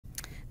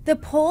The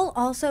poll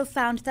also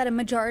found that a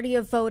majority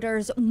of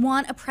voters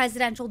want a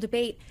presidential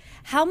debate.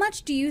 How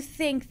much do you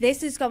think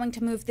this is going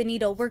to move the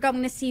needle? We're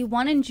going to see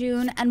one in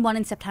June and one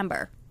in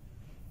September.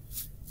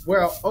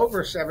 Well,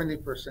 over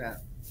 70%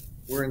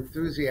 were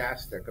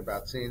enthusiastic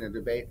about seeing a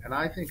debate, and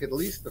I think at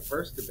least the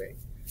first debate,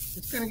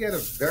 it's going to get a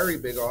very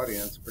big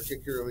audience,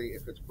 particularly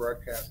if it's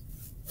broadcast,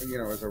 as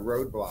a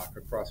roadblock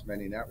across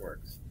many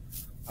networks.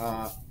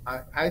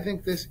 I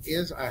think this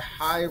is a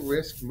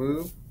high-risk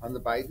move on the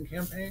Biden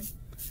campaign.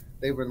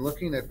 They've been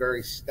looking at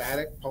very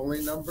static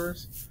polling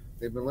numbers.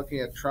 They've been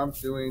looking at Trump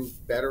doing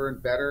better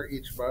and better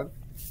each month.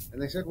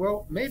 And they said,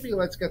 well, maybe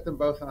let's get them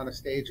both on a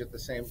stage at the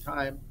same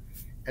time.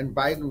 And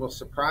Biden will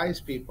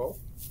surprise people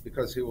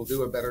because he will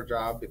do a better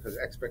job because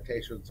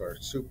expectations are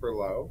super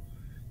low.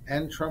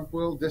 And Trump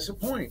will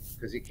disappoint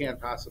because he can't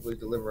possibly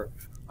deliver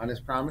on his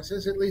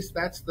promises. At least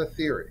that's the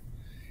theory.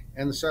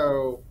 And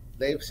so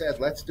they've said,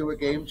 let's do a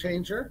game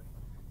changer.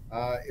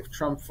 If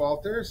Trump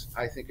falters,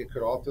 I think it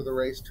could alter the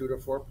race 2 to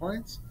 4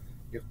 points.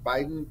 If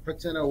Biden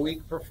puts in a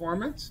weak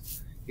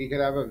performance, he could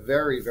have a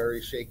very,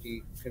 very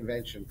shaky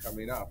convention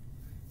coming up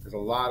because a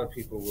lot of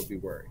people will be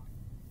worried.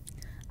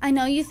 I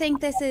know you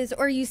think this is,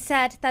 or you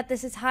said that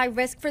this is high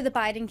risk for the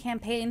Biden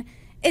campaign.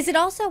 Is it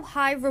also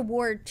high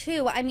reward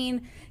too? I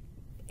mean,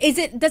 does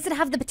it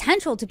have the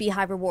potential to be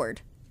high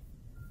reward?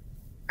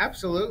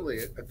 Absolutely.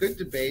 A good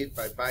debate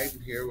by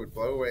Biden here would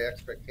blow away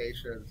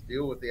expectations,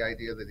 deal with the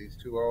idea that he's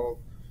too old,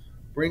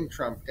 bring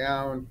Trump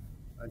down.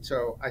 And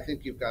so I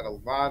think you've got a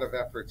lot of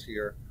efforts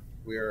here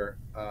where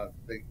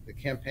the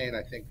campaign,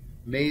 I think,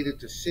 made a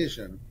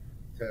decision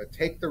to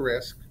take the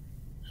risk,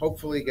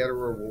 hopefully get a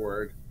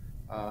reward,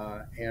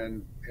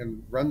 and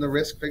run the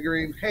risk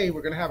figuring, hey,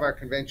 we're going to have our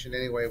convention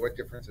anyway. What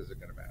difference is it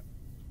going to make?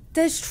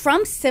 Does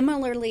Trump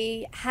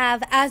similarly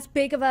have as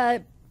big of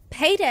a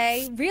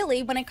payday,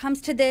 really, when it comes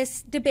to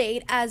this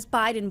debate as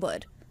Biden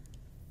would?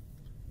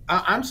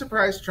 I'm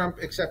surprised Trump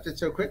accepted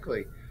so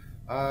quickly.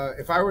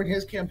 If I were in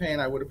his campaign,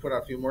 I would have put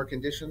a few more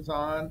conditions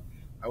on.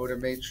 I would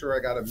have made sure I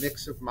got a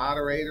mix of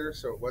moderators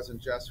so it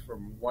wasn't just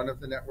from one of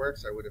the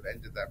networks. I would have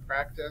ended that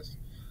practice.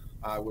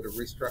 I would have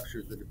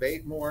restructured the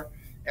debate more.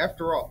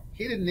 After all,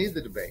 he didn't need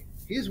the debate.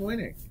 He's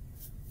winning.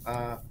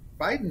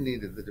 Biden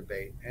needed the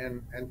debate,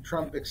 and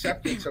Trump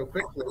accepted so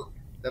quickly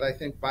that I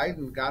think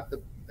Biden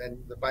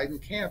the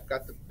Biden camp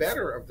got the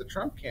better of the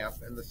Trump camp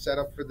in the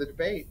setup for the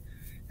debate.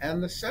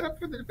 And the setup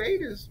for the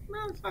debate is,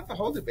 well, it's not the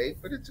whole debate,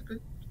 but it's a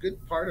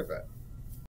good part of it.